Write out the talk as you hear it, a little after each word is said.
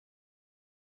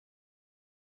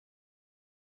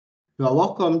You are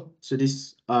welcome to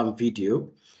this video.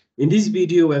 In this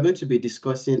video, we're going to be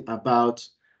discussing about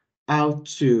how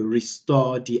to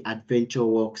restore the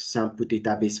AdventureWorks sample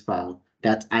database file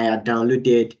that I had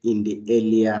downloaded in the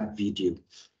earlier video.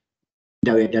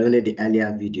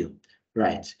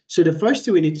 Right. So the first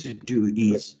thing we need to do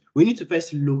is we need to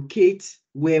first locate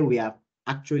where we have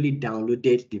actually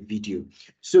downloaded the video.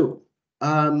 So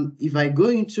if I go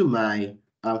into my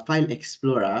file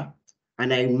explorer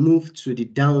and I move to the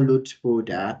download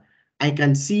folder, I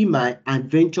can see my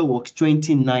AdventureWorks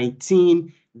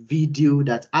 2019 video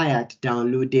that I had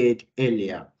downloaded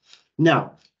earlier.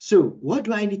 Now, so what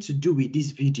do I need to do with this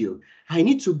video? I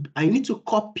need to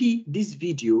copy this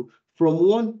video from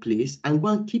one place and go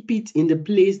and keep it in the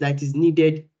place that is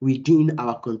needed within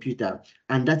our computer.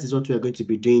 And that is what we're going to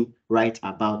be doing right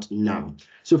about now.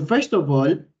 So first of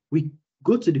all, we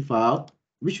go to the file,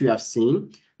 which we have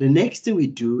seen. The next thing we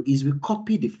do is we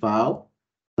copy the file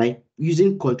by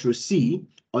using Ctrl+C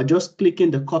or just clicking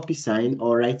the copy sign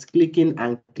or right-clicking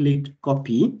and click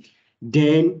copy.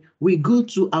 Then we go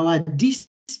to this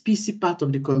PC part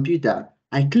of the computer.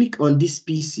 I click on this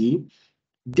PC.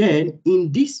 Then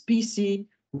in this PC,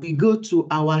 we go to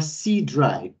our C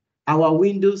drive, our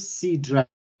Windows C drive.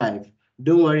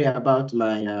 Don't worry about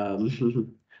my,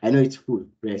 I know it's full,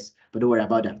 yes, but don't worry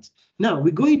about that. Now we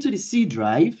go into the C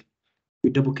drive, we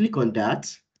double click on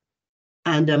that.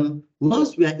 And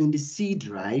once we are in the C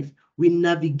drive, we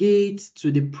navigate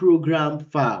to the program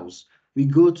files. We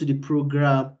go to the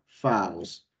program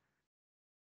files.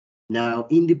 Now,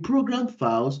 in the program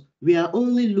files, we are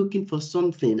only looking for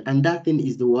something, and that thing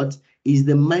is the what? Is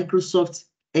the Microsoft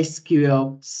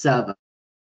SQL Server.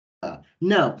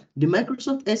 Now, the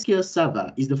Microsoft SQL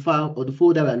Server is the file or the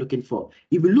folder we are looking for.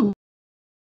 If you look,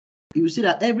 you will see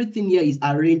that everything here is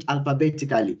arranged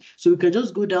alphabetically. So we can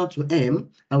just go down to M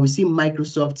and we see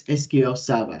Microsoft SQL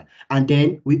Server. And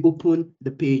then we open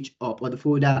the page up or the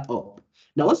folder up.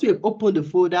 Now, once we have opened the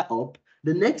folder up,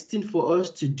 the next thing for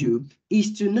us to do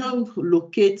is to now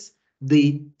locate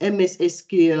the MS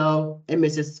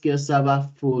SQL Server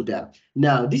folder.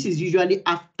 Now, this is usually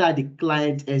after the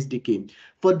client SDK.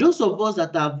 For those of us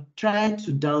that have tried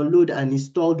to download and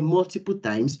installed multiple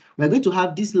times, we're going to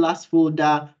have this last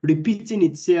folder repeating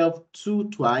itself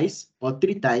twice or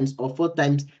 3 times or 4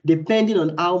 times, depending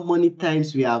on how many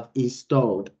times we have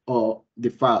installed or the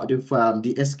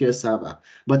SQL Server.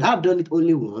 But I've done it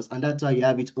only once, and that's why you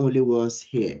have it only once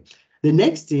here. The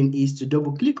next thing is to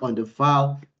double click on the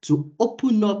file to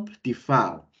open up the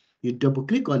file. You double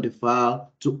click on the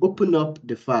file to open up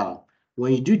the file.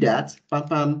 When you do that,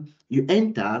 you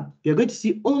enter, you're going to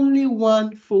see only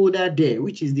one folder there,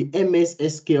 which is the MS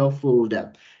SQL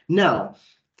folder. Now,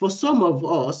 for some of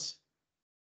us,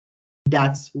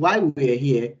 that's why we're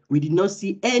here, we did not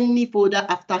see any folder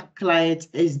after client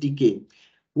SDK.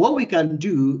 What we can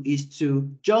do is to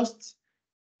just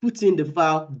put in the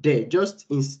file there, just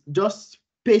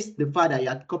paste the file that you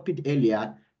had copied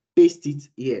earlier, paste it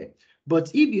here. But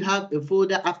if you have a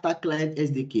folder after client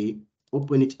SDK,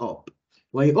 open it up.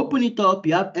 When you open it up,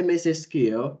 you have MS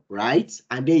SQL, right?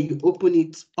 And then you open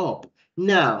it up.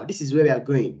 Now, this is where we are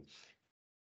going.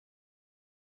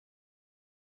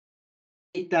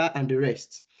 Data and the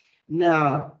rest.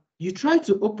 Now, you try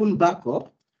to open back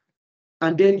up,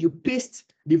 and then you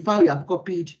paste the file you have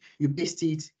copied, you paste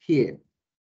it here.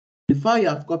 The file you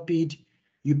have copied,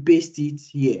 you paste it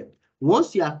here.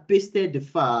 Once you have pasted the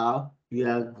file, you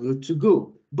are good to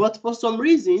go. But for some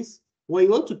reasons, when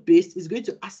you want to paste, it's going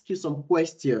to ask you some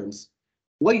questions.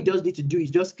 What you just need to do is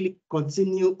just click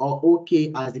continue or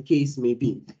OK, as the case may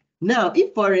be. Now,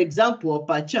 if for example, or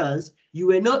perchance, you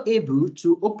were not able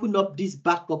to open up this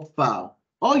backup file,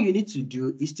 all you need to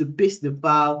do is to paste the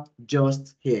file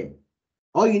just here.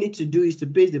 All you need to do is to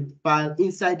paste the file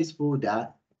inside this folder,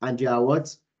 and you are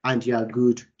what? And you are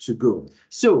good to go.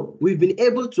 So we've been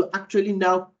able to actually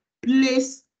now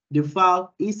place the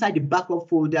file inside the backup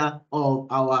folder of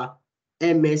our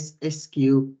MS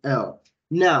SQL.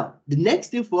 Now, the next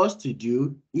thing for us to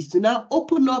do is to now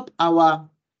open up our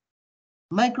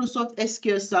Microsoft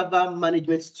SQL Server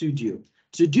Management Studio.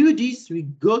 To do this, we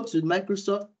go to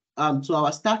Microsoft, to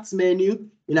our Start menu.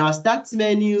 In our Start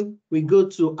menu, we go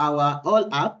to our All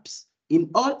Apps.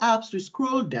 In All Apps, we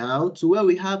scroll down to where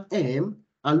we have M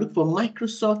and look for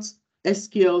Microsoft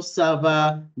SQL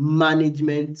Server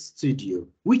Management Studio,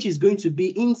 which is going to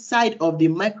be inside of the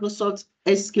Microsoft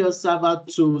SQL Server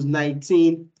Tools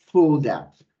 19 folder.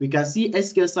 We can see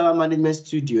SQL Server Management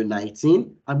Studio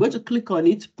 19. I'm going to click on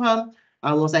it, and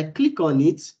once I click on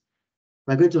it,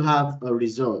 we're going to have a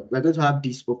result. We're going to have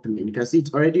this opening. You can see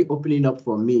it's already opening up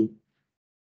for me.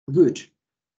 Good.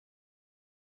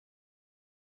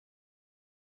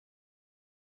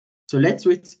 So let's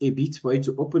wait a bit for it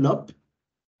to open up,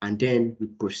 and then we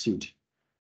proceed.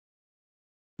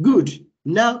 Good.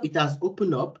 Now it has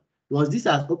opened up. Once this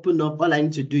has opened up, all I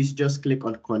need to do is just click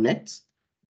on connect.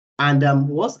 And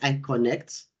once I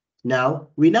connect, now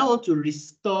we now want to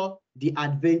restore the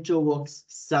AdventureWorks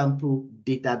sample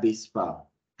database file.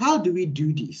 How do we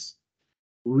do this?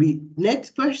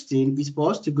 Next first thing is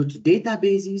for us to go to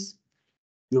databases.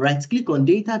 You right click on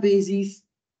databases,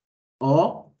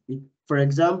 or for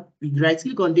example, you right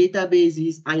click on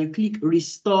databases and you click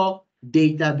restore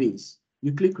database.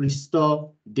 You click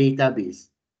restore database.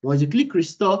 Once you click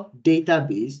restore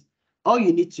database, all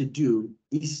you need to do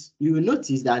is you will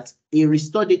notice that a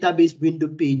restore database window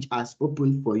page has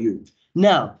opened for you.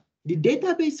 Now, the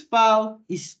database file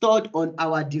is stored on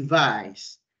our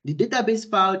device. The database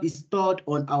file is stored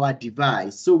on our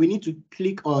device. So we need to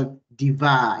click on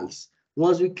device.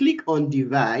 Once we click on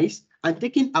device and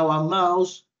taking our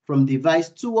mouse from device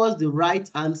towards the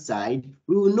right-hand side,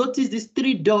 we will notice these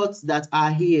 3 dots that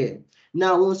are here.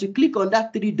 Now, once you click on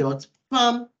that 3 dots,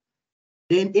 bam,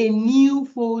 then a new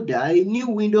folder, a new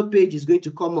window page is going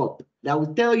to come up that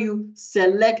will tell you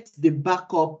select the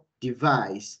backup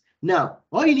device. Now,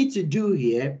 all you need to do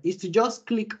here is to just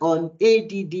click on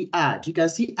add. You can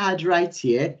see add right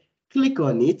here. Click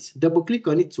on it, double click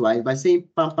on it twice by saying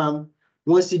pam pam.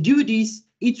 Once you do this,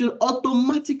 it will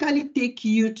automatically take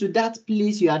you to that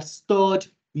place you had stored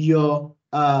your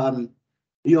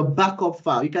backup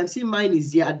file. You can see mine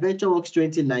is here, AdventureWorks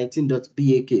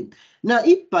 2019.bak. Now,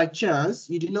 if by chance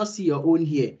you did not see your own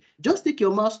here, just take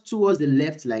your mouse towards the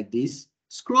left like this,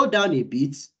 scroll down a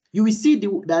bit, you will see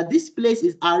that this place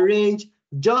is arranged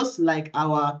just like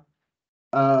our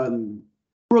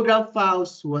program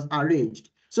files was arranged.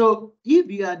 So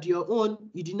if you had your own,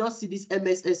 you did not see this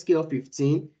MSSQL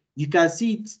 15, you can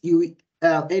see it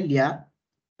earlier,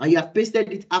 and you have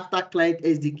pasted it after client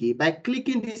SDK. By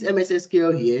clicking this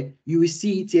MSSQL here, you will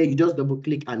see it here. You just double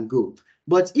click and go.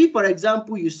 But if, for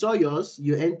example, you saw yours,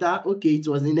 you enter, okay, it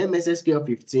was in MSSQL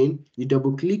 15, you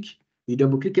double click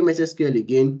MSSQL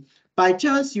again. By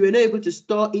chance, you were not able to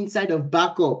store inside of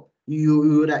backup,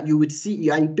 you would see,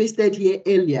 and you pasted here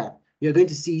earlier, you're going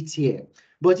to see it here.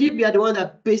 But if you are the one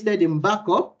that pasted in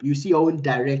backup, you see your own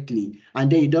directly.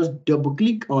 And then you just double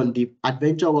click on the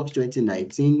AdventureWorks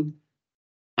 2019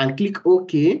 and click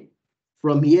OK.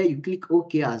 From here, you click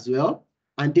OK as well.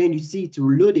 And then you see it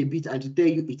will load a bit and to tell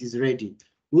you it is ready.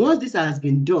 Once this has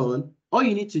been done, all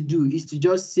you need to do is to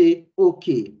just say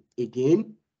OK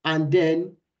again, and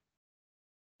then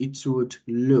it would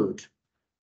load.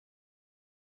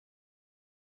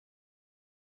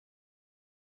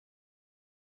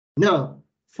 Now,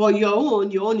 for your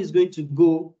own is going to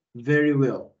go very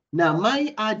well. Now,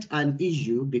 mine had an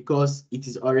issue because it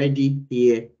is already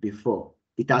here before.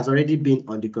 It has already been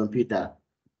on the computer.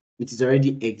 It is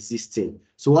already existing.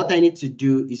 So what I need to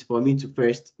do is for me to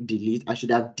first delete. I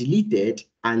should have deleted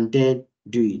and then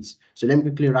do it. So let me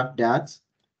quickly wrap that.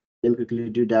 Let me quickly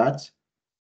do that.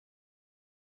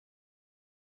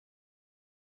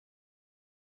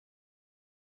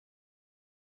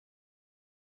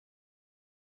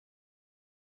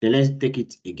 Then let's take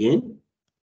it again.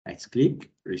 Right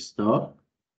click, restore,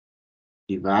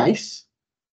 device,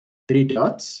 3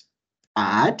 dots,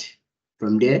 add.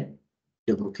 From there,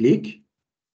 double click,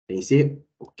 then you say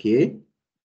okay,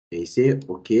 then you say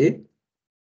okay,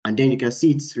 and then you can see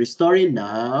it's restoring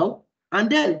now, and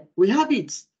then we have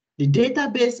it. The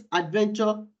database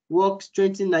AdventureWorks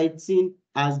 2019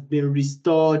 has been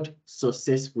restored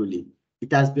successfully.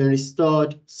 It has been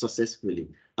restored successfully,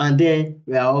 and then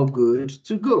we are all good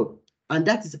to go. And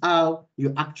that is how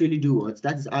you actually do what?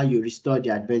 That is how you restore the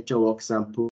AdventureWorks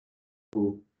sample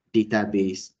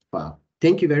database file.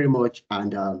 Thank you very much,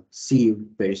 and see you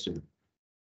very soon.